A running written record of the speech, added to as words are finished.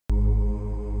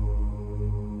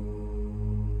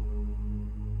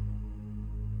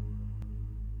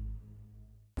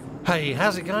Hey,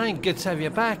 how's it going? Good to have you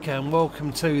back, and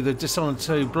welcome to the Dishonored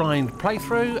 2 blind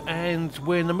playthrough. And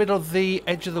we're in the middle of the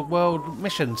Edge of the World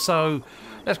mission, so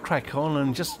let's crack on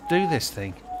and just do this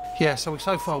thing. Yeah, so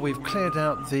far we've cleared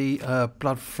out the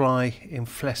bloodfly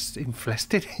infested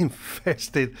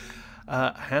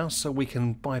house, so we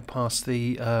can bypass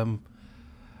the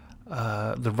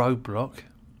roadblock.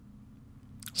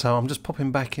 So I'm just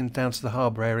popping back in down to the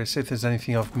harbour area, see if there's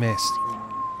anything I've missed.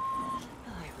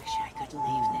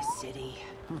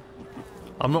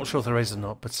 I'm not sure if there is or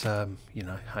not, but, you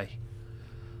know, hey.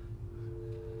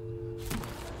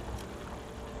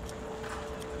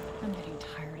 I'm getting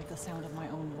tired of the sound of my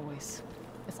own voice.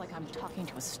 It's like I'm talking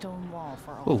to a stone wall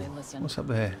for all I listen. What's up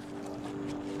there?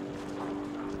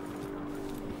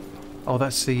 Oh,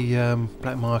 that's the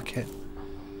black market.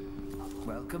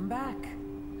 Welcome back.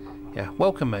 Yeah,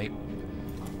 welcome, mate.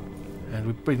 And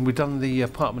we've done the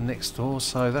apartment next door,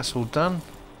 so that's all done.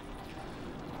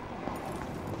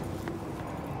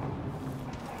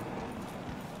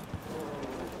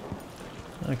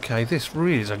 Okay, this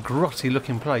really is a grotty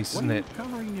looking place, isn't it? What are you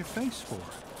covering your face for?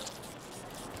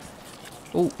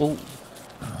 Oh.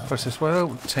 Process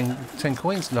well, 10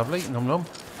 coins, lovely, nom nom.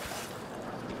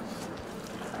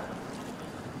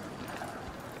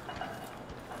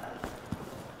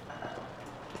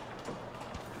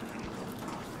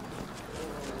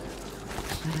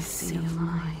 I see a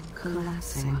mine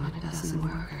collapsing on a dozen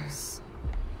workers.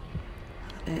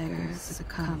 The beggar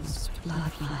succumbs to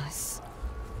bloodflies.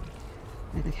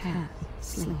 The cat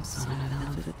sleeps on a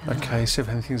velvet pillow. Okay, see if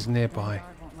anything's nearby.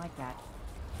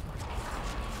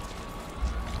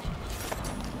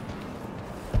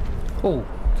 Oh,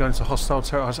 going to hostile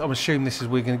territory. I'm assuming this is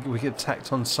we get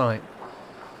attacked on sight.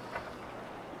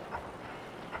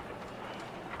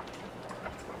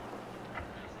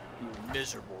 You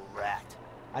miserable rat.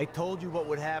 I told you what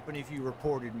would happen if you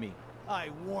reported me. I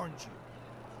warned you.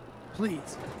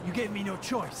 Please, you gave me no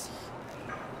choice.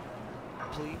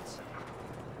 Please?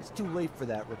 It's too late for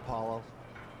that, Rapallo.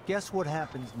 Guess what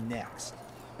happens next?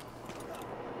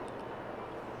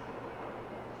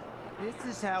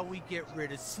 This is how we get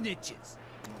rid of snitches.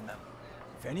 Remember,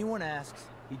 if anyone asks,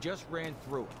 he just ran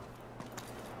through it.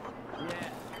 Yeah,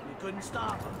 you couldn't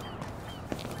stop him.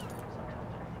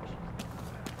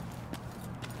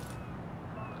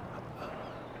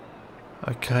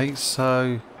 Okay,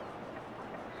 so...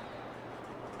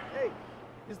 Hey,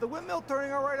 is the windmill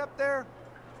turning all right up there?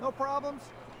 No problems?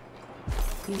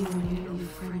 You were nearly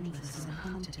friendless and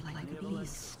hunted like a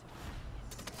beast.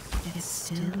 Yet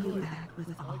still you act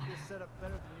with honor. Like this setup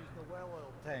better than using the well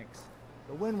oil tanks.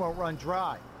 The wind won't run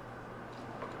dry.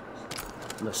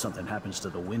 Unless something happens to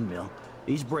the windmill.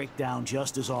 These break down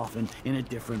just as often in a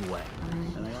different way.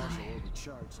 And they also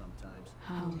overcharge sometimes.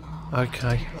 How long?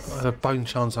 Okay, bone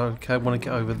chance. Okay, I want to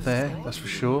get over there, that's for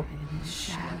sure. In the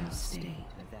shadow state.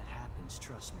 If that happens,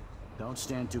 trust me. Don't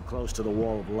stand too close to the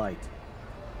wall of light.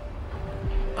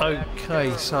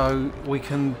 Okay, so we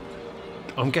can...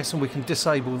 I'm guessing we can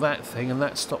disable that thing, and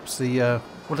that stops the...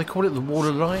 what do they call it? The wall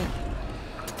of light?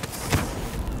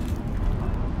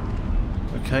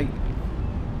 Okay.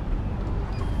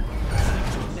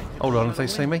 Hold on, if they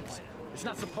see me. It's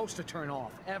not supposed to turn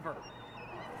off, ever.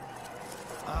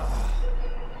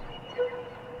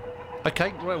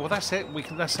 Okay, right, well that's it.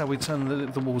 That's how we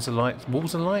turn the walls of light.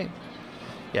 Walls of light?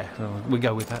 Yeah, we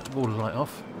go with that. Wall of light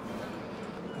off.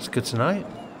 It's good to know.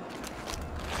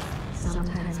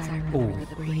 Sometimes I remember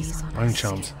the breeze on Bone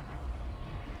charms.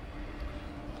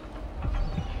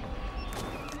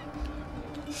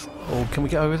 Oh, can we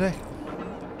get over there?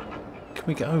 Can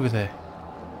we get over there?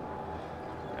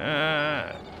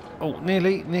 Oh,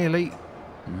 nearly.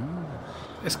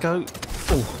 Let's go.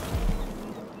 Oh.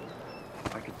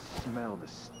 I could smell the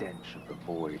stench of the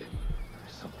void.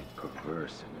 There's something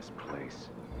perverse in this place.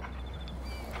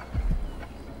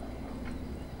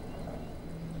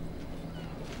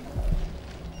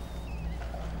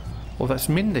 Oh, that's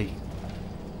Mindy.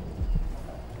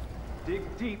 Dig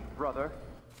deep, brother.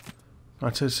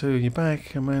 Right, so you're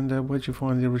back. Amanda, where'd you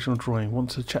find the original drawing?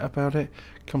 Want to chat about it?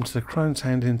 Come to the Crone's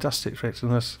Hand in Dust District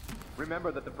and us.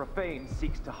 Remember that the profane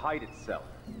seeks to hide itself.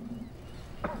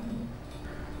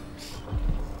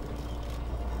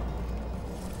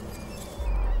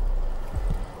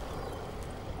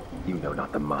 You know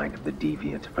not the mind of the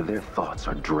deviant, for their thoughts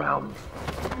are drowned.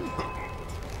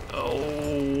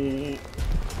 Oh.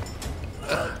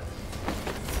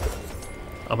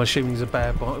 I'm assuming he's a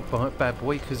bad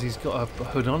boy because he's got a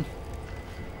hood on.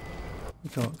 We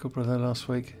got good brother last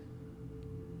week.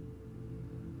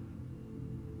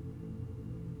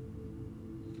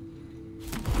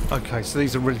 Okay, so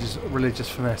these are religious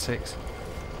fanatics.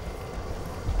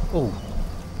 Oh.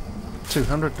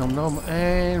 200, nom nom,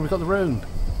 and we've got the rune.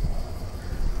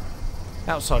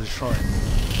 Outside the shrine.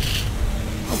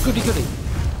 Oh, goody goody.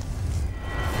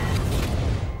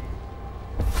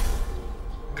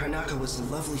 Karnaca was a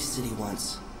lovely city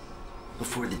once,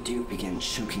 before the Duke began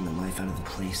choking the life out of the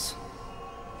place.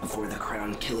 Before the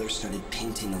Crown Killer started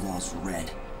painting the walls red.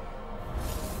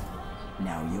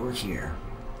 Now you're here,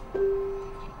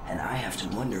 and I have to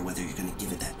wonder whether you're gonna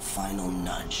give it that final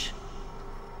nudge,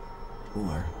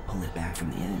 or pull it back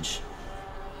from the edge.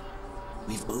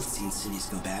 We've both seen cities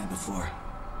go bad before.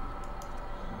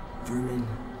 Vermin,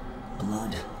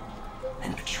 blood,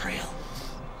 and betrayal.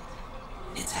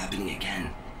 It's happening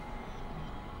again.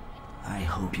 I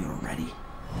hope you're ready.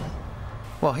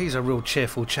 Well, he's a real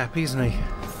cheerful chap, isn't he?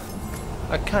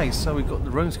 Okay, so we've got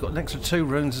the runes, got an extra 2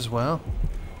 runes as well.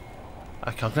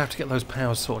 Okay, I'm going to have to get those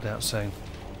powers sorted out soon.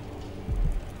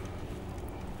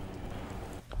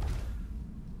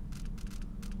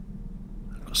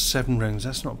 I've got 7 runes,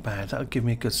 that's not bad, that'll give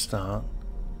me a good start.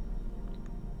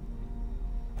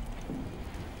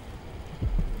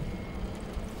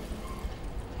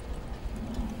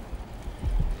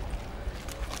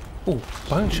 Oh,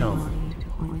 bone charm. To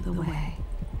point the way,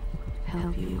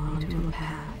 help you onto a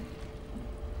path.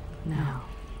 Now,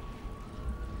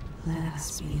 let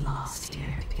us be lost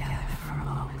here together for a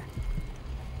moment.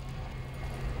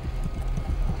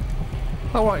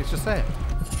 Oh right, it's just there.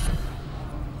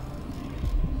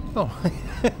 Oh,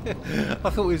 I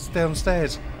thought it was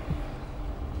downstairs.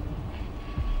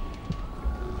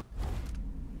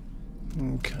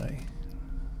 Okay.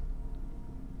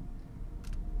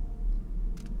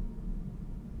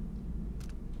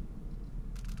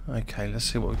 Okay, let's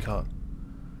see what we got.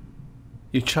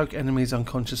 You choke enemies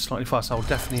unconscious slightly fast. I'll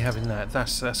definitely having that.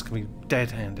 That's gonna be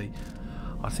dead handy.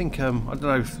 I think I don't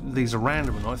know if these are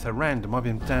random or not. If they're random, I've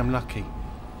been damn lucky.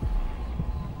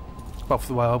 Well, for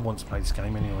the way I want to play this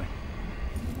game, anyway.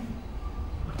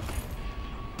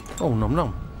 Oh, nom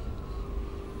nom.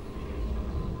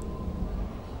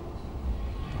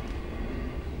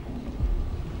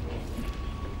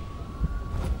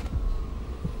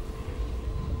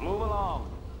 Move along.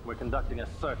 We're conducting a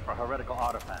search for heretical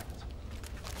artifacts.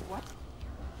 What?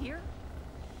 Here?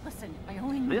 Listen, I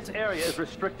only need This area is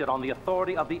restricted on the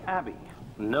authority of the Abbey.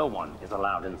 No one is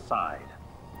allowed inside.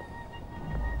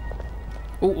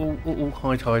 Oh,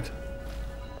 hide, hide.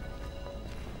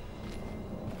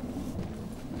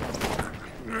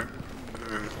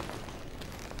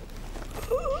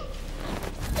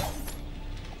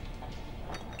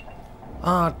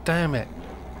 Ah, damn it.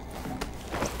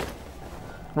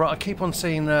 Right, I keep on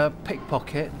seeing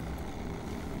pickpocket,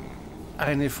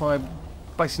 and if I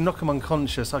basically knock them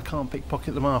unconscious, I can't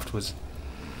pickpocket them afterwards.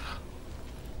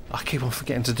 I keep on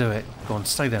forgetting to do it. Go on,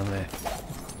 stay down there.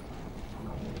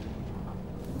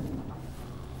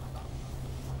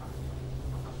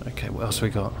 Okay, what else we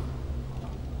got?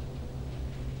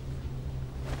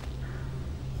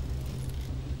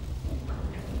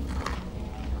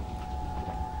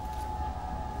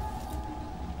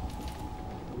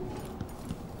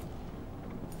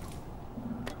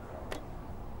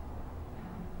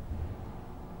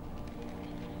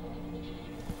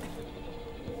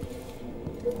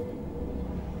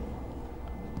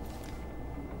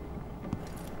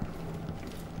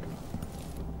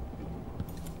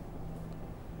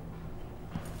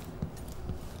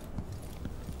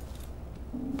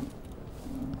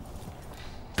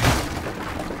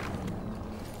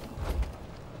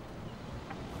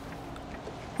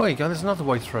 There you go, there's another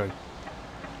way through.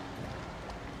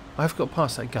 I've got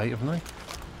past that gate, haven't I?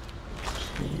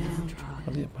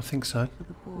 Oh, yeah, I think so.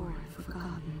 The poor and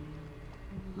forgotten,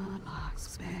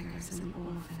 mudlarks, beggars, and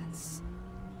orphans.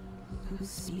 Who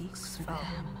speaks for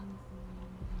them?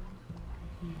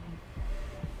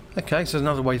 Okay, so there's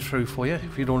another way through for you,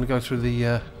 if you don't want to go through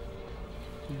the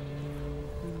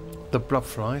blood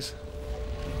flies.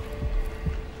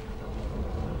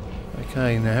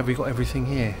 Okay, now have we got everything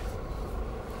here?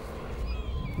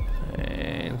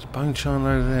 And bone charm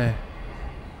over there.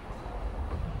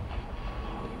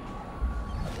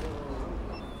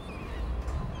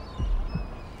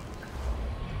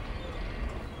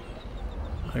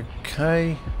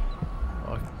 Okay,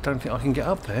 I don't think I can get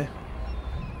up there.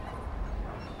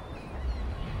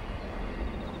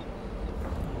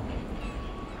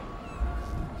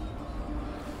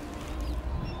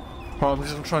 Right, I'm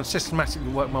just going to try and systematically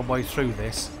work my way through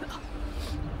this.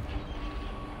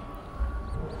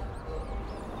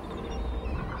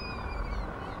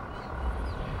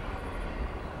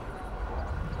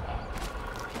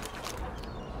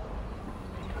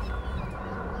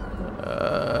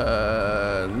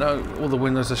 No, all the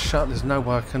windows are shut, there's no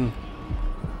way I can...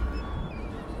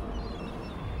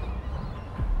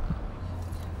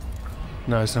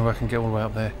 No, there's no way I can get all the way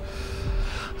up there.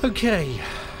 Okay.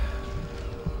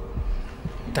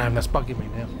 Damn, that's bugging me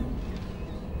now.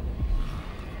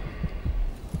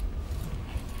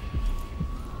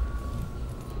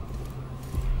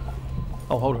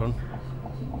 Oh, hold on.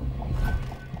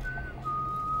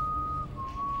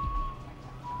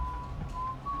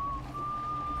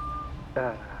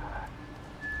 Got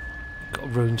a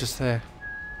rune just there.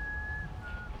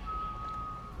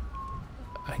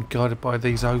 And guided by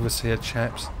these overseer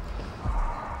chaps.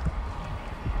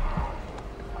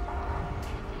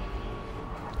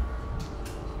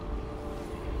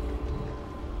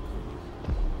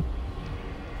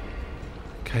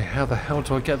 Okay, how the hell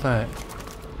do I get that?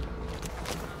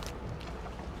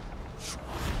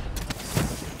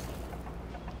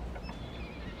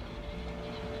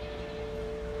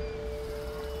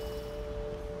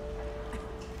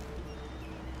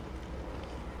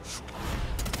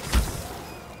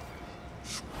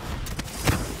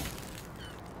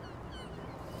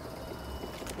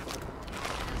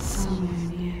 Somewhere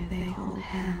near they hold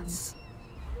hands.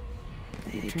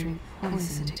 They drink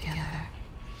poison together.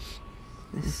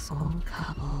 This old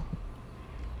couple.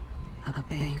 A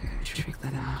banker tricked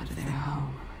them out of their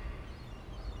home.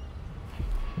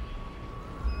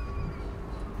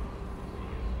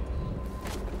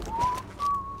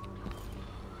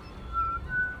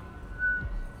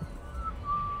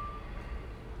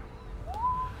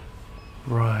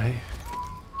 Right.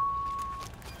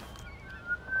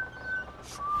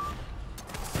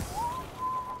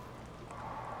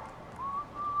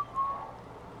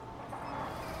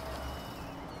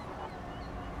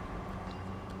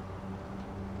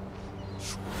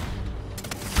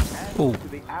 Oh. To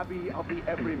the Abbey of the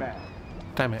Everyman.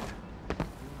 Damn it.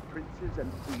 Princes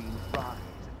and queens rise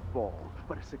and fall,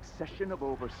 but a succession of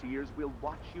overseers will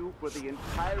watch you for the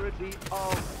entirety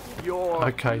of your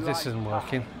Okay, this isn't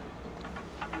working.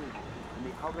 And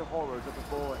the outer horrors of the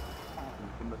void,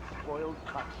 and from the spoiled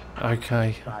touch Okay.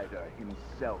 of the Insider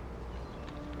himself.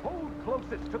 Hold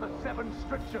closest to the 7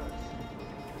 strictures.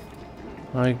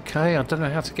 Okay, I don't know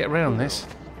how to get around this.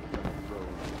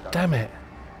 Damn it.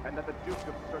 And that the Duke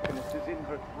of Circinus is in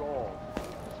her thrall.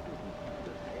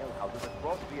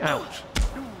 Ouch.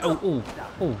 Oh, oh,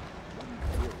 oh.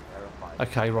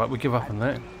 Okay, right, we give up on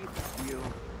that.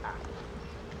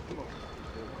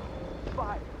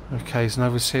 Okay, there's an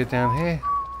overseer down here.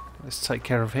 Let's take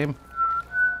care of him.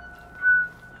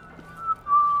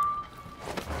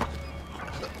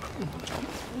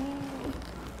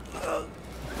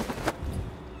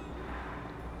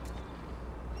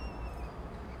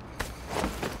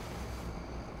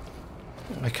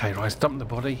 Okay, right, dump the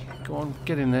body. Go on,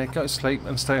 get in there, go to sleep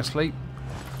and stay asleep.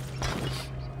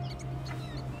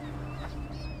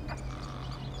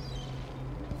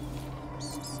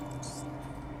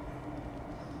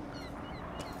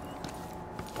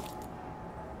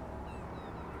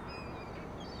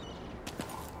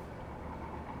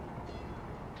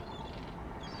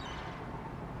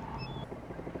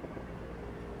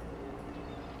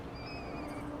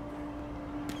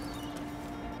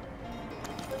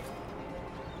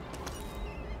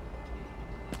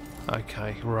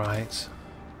 Okay, right.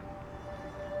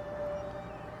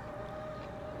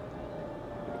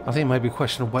 I think it may be a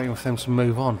question of waiting for them to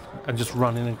move on and just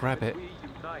run in and grab it.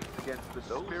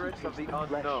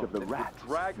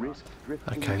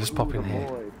 Okay, let's pop in here.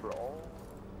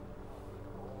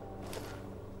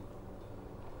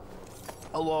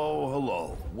 Hello,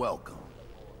 hello, welcome.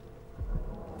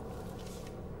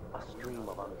 A stream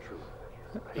of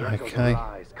untruth. Okay.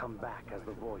 Lies come back as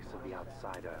the voice of the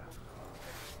outsider.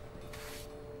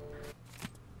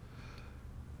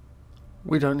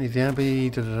 We don't need the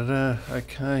Abbey, da da da,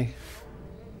 okay.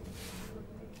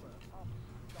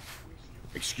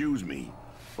 Excuse me,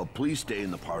 but please stay in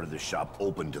the part of the shop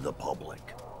open to the public.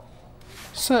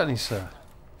 Certainly, sir.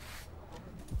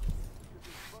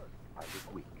 I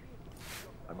was weak.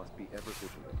 I must be ever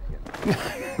vigilant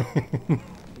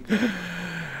against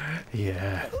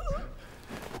Yeah.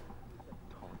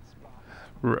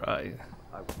 Right.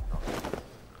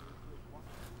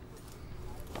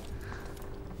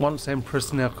 Once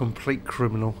Empress, now complete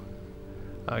criminal.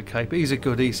 Okay, but he's a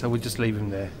goodie, so we'll just leave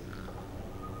him there.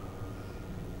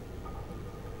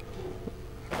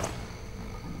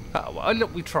 Oh, well,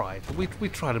 look, we tried. We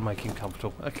tried to make him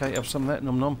comfortable. Okay, have some of that,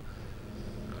 nom nom.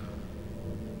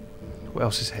 What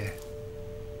else is here?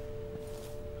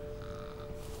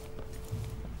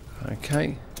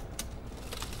 Okay.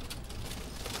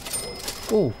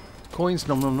 Oh, coins,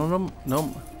 nom nom nom nom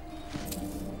nom.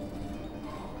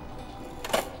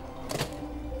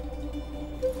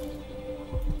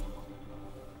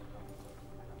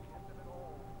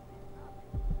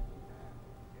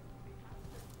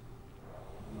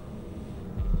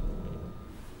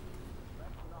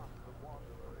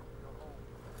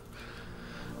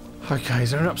 Okay,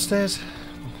 is there an upstairs?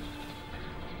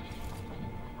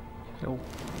 No.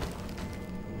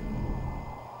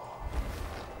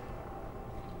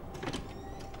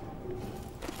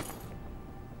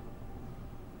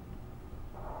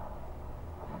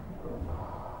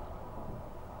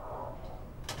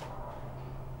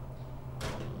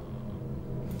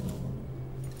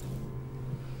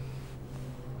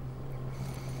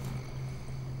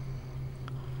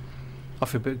 I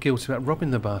feel a bit guilty about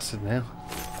robbing the bastard now.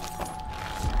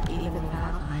 Even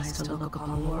without eyes to look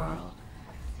upon the world,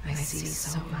 I see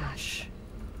so much.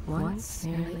 Once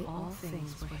nearly all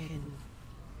things were hidden.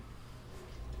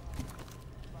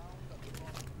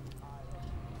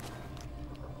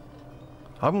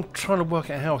 I'm trying to work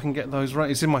out how I can get those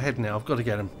right. It's in my head now. I've got to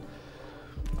get them.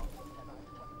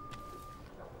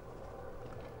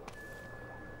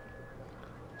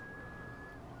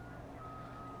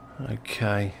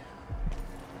 Okay.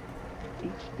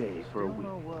 Each day for a week,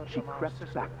 she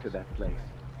crept back to that place.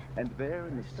 And there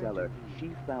in the cellar,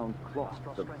 she found cloths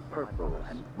of purple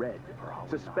and red,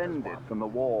 suspended from the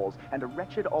walls, and a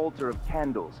wretched altar of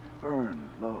candles burned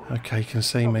low. Okay, you can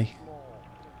see me.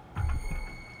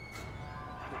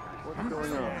 What's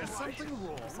going on?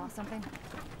 Saw something?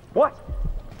 What?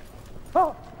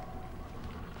 Oh!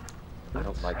 I don't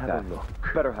Let's like have that. a look.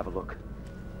 Better have a look.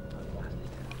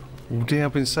 Oh dear,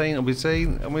 I've been seen, I've been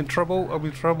seen. I'm in trouble, I'm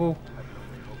in trouble.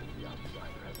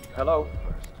 Hello?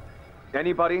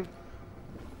 Anybody?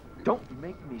 Don't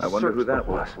make me I wonder search who that the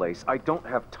whole was. place. I don't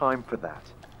have time for that.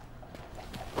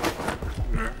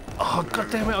 Oh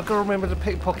god damn it, I've got to remember to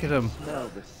pickpocket them. Smell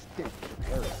the stench of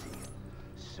heresy.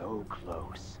 So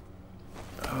close.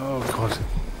 Oh god.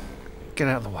 Get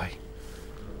out of the way.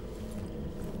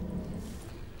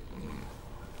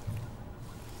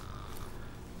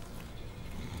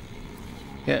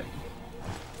 Yeah.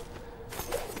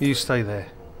 You stay there.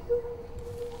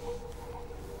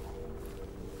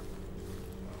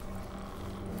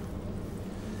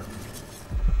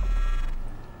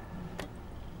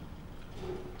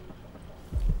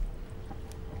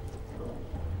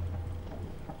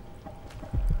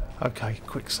 Okay,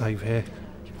 quick save here.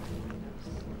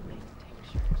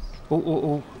 Oh, oh,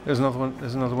 oh, there's another one,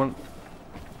 there's another one.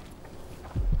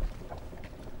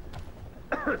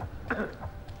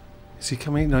 Is he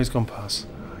coming? No, he's gone past.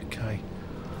 Okay.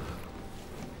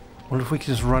 Wonder if we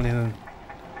can just run in and...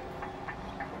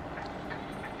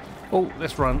 Oh,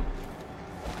 let's run.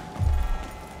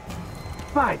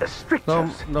 By the strictures!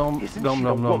 Nom, Isn't nom, she nom,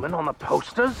 the nom. woman on the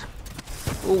posters?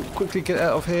 Oh, quickly get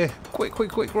out of here. Quick,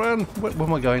 quick, quick, run. Where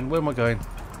am I going? Where am I going?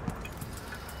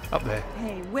 Up there.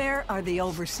 Hey, where are the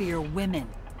overseer women?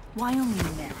 Why only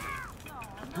men?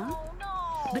 Huh?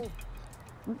 But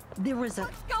there was a...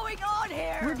 What's going on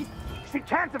here? Where did... She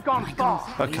can't have gone far!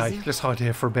 Okay, let's hide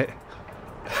here for a bit.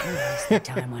 There's the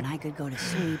time when I could go to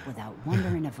sleep without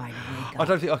wondering if I'd wake up. I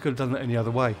don't think I could have done that any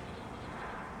other way.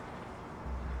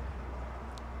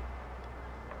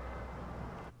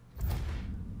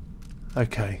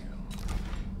 Okay.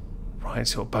 Right,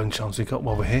 see what bone charms we got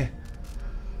while we're here.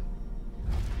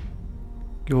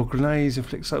 Your grenades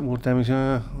inflict some more damage.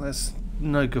 That's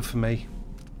no good for me.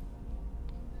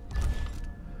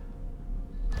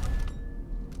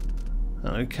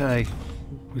 Okay.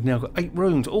 We've now got 8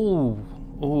 rooms. Ooh.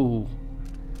 Ooh.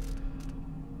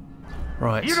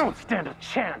 Right. You don't stand a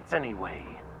chance anyway.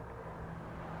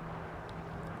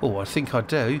 Oh, I think I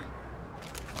do.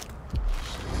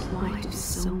 Why do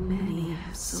so many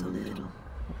have so little?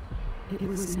 It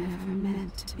was never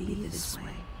meant to be this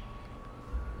way.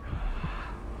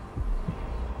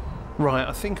 Right,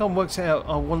 I think I worked out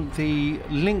I want the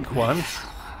link one.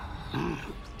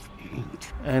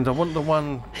 And I want the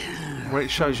one where it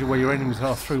shows you where your enemies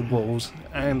are through walls.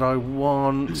 And I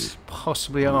want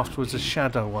possibly afterwards a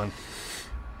shadow one.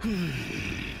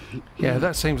 Yeah,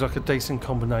 that seems like a decent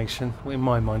combination, in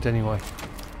my mind anyway.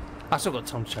 I've still got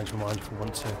time to change my mind if I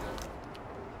want to.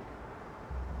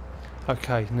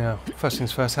 Okay, now, first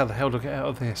things first, how the hell do I get out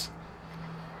of this?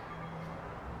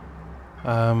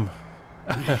 I've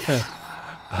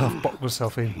boxed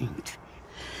myself in.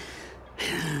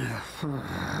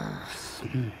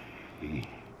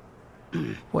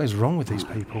 What is wrong with these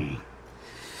people?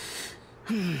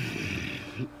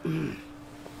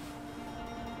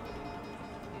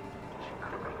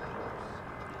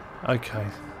 Okay.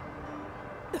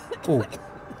 Oh.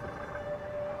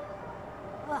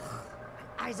 Ugh, my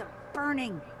eyes are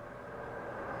burning.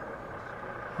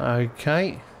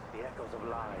 Okay. The echoes of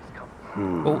lies come.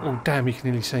 Oh, oh, damn, you can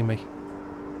nearly see me.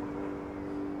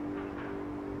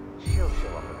 She'll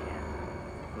show up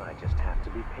again. I just have to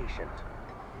be patient.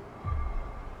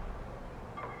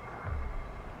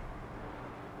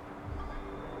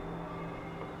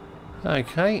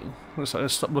 Okay, looks like they'll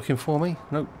stop looking for me.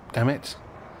 Nope, damn it.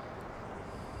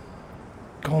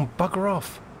 Go on, bugger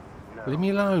off. Leave me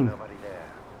alone.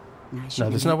 No,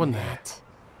 there's no one there.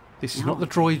 This is not the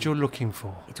droid you're looking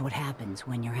for. It's what happens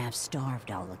when you're half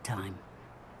starved all the time.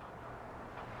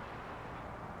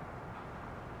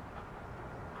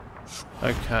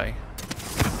 Okay.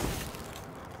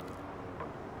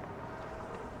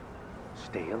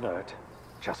 Stay alert.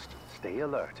 Just stay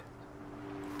alert.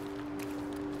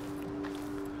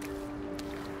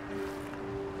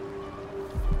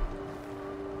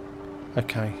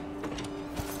 Okay.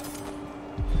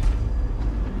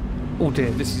 Oh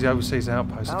dear, this is the overseas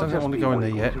outpost. I don't want to go in there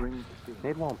yet.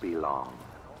 It won't be long.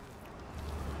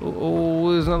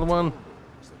 Oh, there's another one.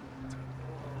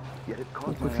 Oh,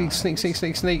 quickly, sneak, sneak,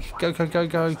 sneak, sneak. Go, go, go,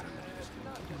 go.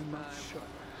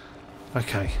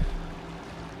 Okay.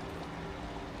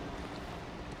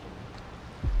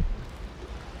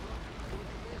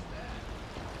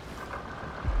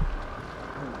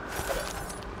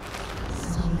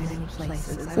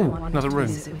 Oh, another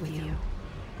room.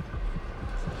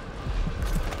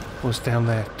 What's down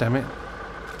there? Damn it.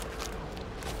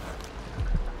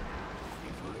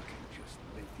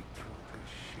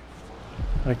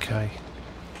 Okay.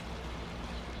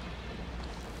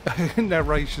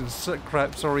 Narration's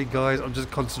crap. Sorry, guys. I'm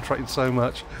just concentrating so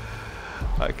much.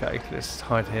 Okay, let's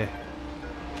hide here.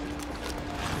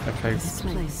 Okay. This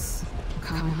place,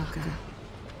 Kamaka.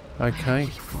 Okay.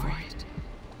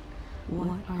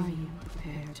 What are you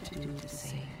prepared to do to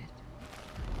save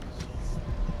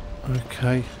it?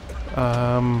 Okay.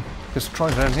 Let's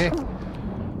try down here.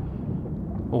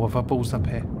 Oh, have I balls up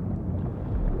here?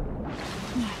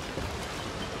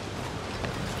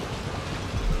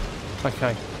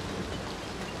 Okay.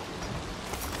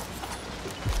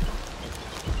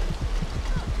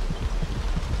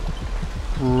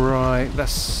 Right,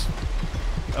 that's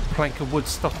a plank of wood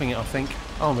stopping it, I think.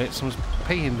 Oh, mate, someone's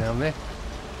peeing down there.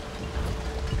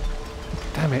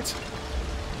 Damn it.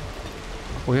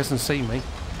 Well, he hasn't seen me.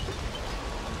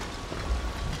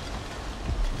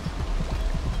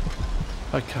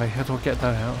 Okay, how do I get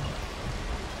that out?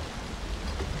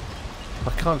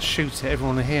 I can't shoot it,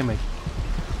 everyone will hear me.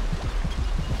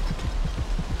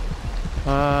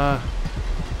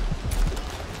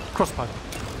 Crossbow.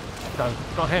 No,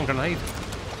 not a hand grenade.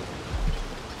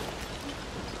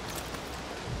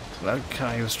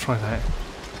 Okay, let's try that.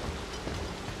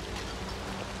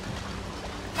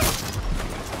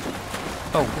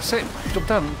 Oh, that's it. Job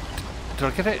done. Did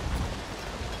I get it?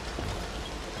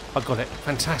 I got it.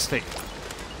 Fantastic.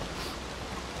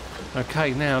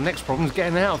 Okay, now next problem is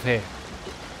getting out of here.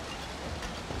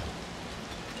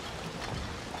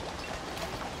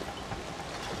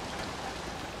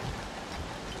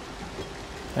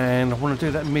 And I want to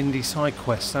do that Mindy side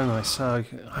quest, don't I? So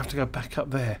I have to go back up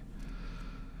there.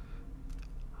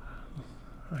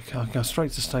 Okay, I can go straight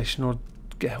to the station or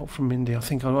get help from Mindy. I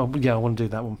think I want to do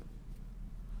that one.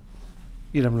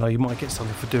 You never know, you might get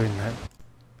something for doing that.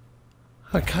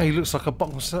 Okay, looks like I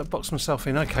boxed myself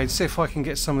in. Okay, let's see if I can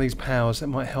get some of these powers. That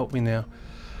might help me now.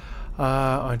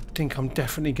 I think I'm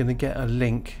definitely going to get a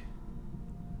link.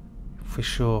 For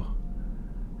sure.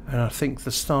 And I think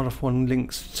the start off one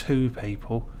links 2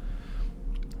 people.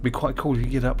 It'd be quite cool if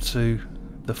you get up to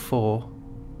the 4.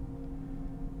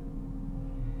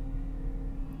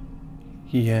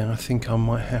 Yeah, I think I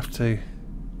might have to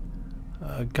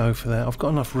go for that. I've got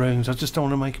enough rooms. I just don't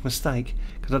want to make a mistake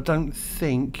because I don't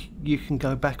think you can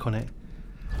go back on it.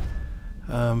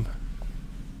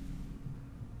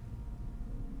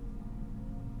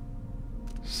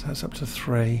 So that's up to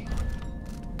 3.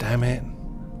 Damn it.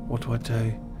 What do I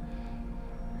do?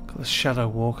 Got the shadow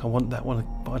walk. I want that one,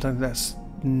 but I don't think that's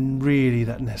really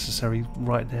that necessary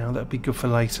right now. That'd be good for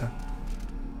later.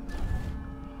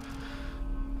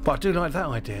 But I do like that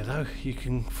idea though. You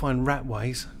can find rat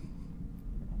ways,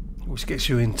 which gets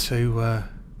you into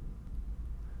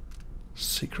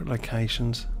secret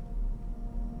locations.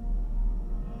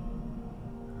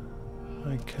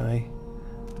 Okay.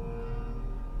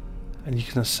 And you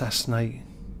can assassinate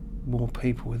more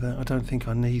people with that. I don't think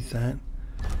I need that.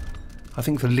 I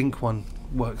think the link one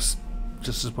works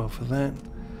just as well for that.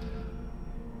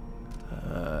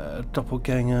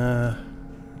 Doppelganger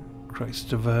creates a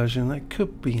diversion. That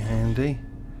could be handy.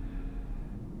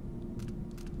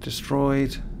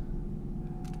 Destroyed.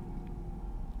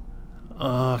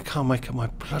 I can't make up my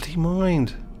bloody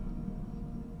mind.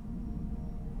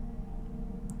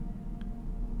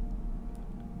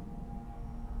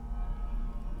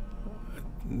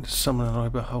 Summon an eye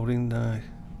beholding. No.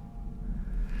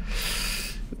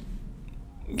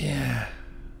 Yeah.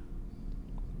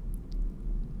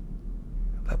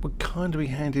 That that would kind of be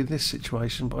handy in this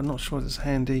situation, but I'm not sure it's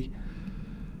handy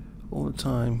all the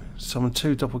time. Summon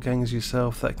 2 doppelgangers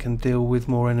yourself that can deal with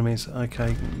more enemies.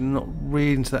 Okay, not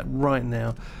really into that right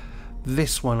now.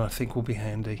 This one I think will be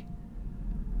handy.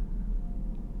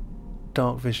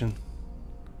 Dark vision.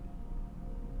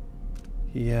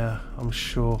 Yeah, I'm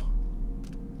sure.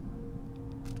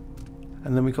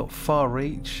 And then we've got far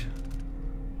reach.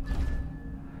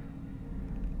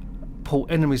 Pull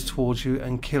enemies towards you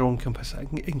and kill or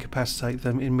incapacitate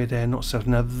them in midair, not self.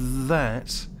 Now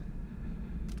that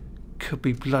could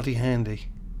be bloody handy.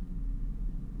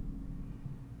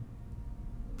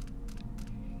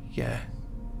 Yeah.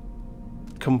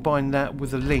 Combine that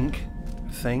with a link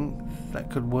thing,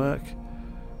 that could work.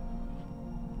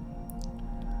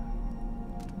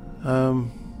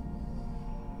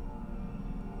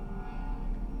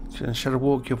 In Shadow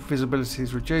Walk, your visibility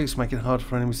is reduced, making it harder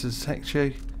for enemies to detect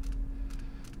you.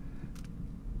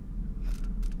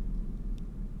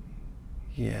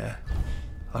 Yeah,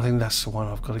 I think that's the one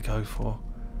I've got to go for.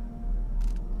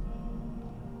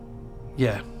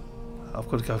 Yeah, I've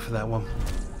got to go for that one.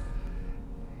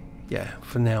 Yeah,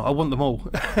 for now. I want them all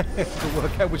to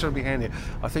work out which one will be handier.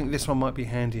 I think this one might be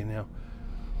handier now.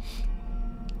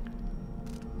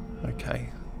 Okay.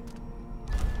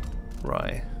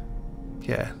 Right.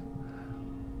 Yeah.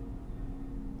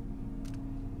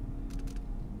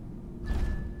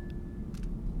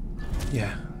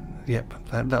 Yeah. Yep.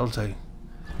 That'll do.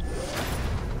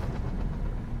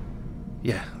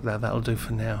 Yeah. That'll do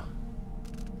for now.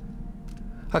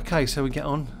 Okay. So we get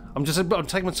on. I'm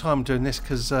taking my time doing this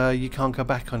because you can't go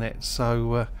back on it.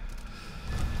 So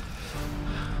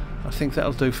I think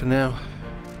that'll do for now.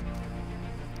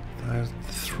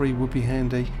 3 would be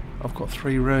handy. I've got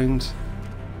 3 runes.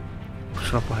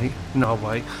 Should I wait? No, I'll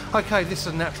wait. Okay, this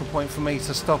is a natural point for me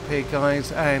to stop here,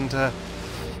 guys. And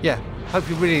yeah, hope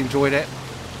you really enjoyed it.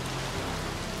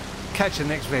 Catch you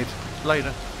next vid.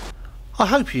 Later. I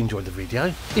hope you enjoyed the video.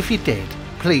 If you did,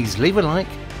 please leave a like,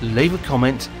 leave a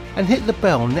comment, and hit the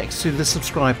bell next to the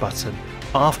subscribe button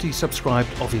after you subscribed,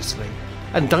 obviously.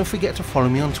 And don't forget to follow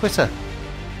me on Twitter.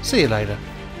 See you later.